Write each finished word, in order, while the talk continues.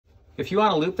If you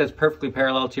want a loop that's perfectly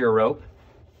parallel to your rope,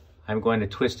 I'm going to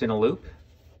twist in a loop.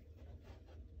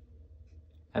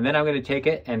 And then I'm going to take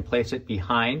it and place it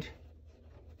behind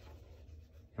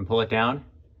and pull it down.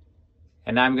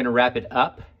 And now I'm going to wrap it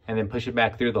up and then push it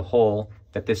back through the hole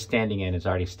that this standing end is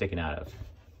already sticking out of.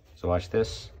 So watch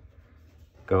this.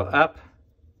 Go up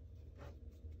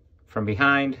from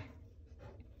behind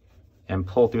and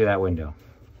pull through that window.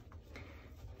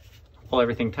 Pull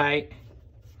everything tight.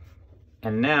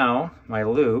 And now my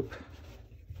loop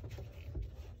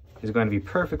is going to be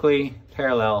perfectly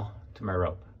parallel to my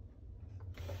rope.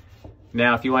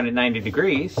 Now, if you want it 90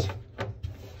 degrees,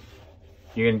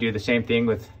 you're going to do the same thing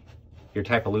with your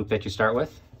type of loop that you start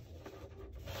with.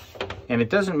 And it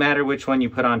doesn't matter which one you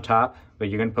put on top, but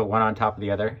you're going to put one on top of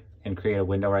the other and create a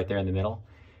window right there in the middle.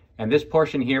 And this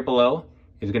portion here below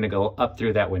is going to go up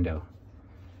through that window.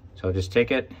 So just take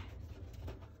it,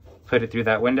 put it through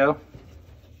that window,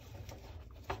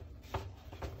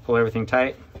 pull everything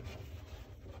tight.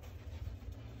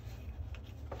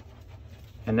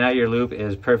 And now your loop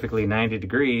is perfectly 90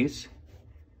 degrees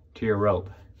to your rope.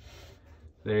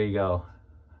 There you go.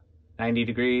 90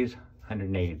 degrees,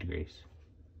 180 degrees.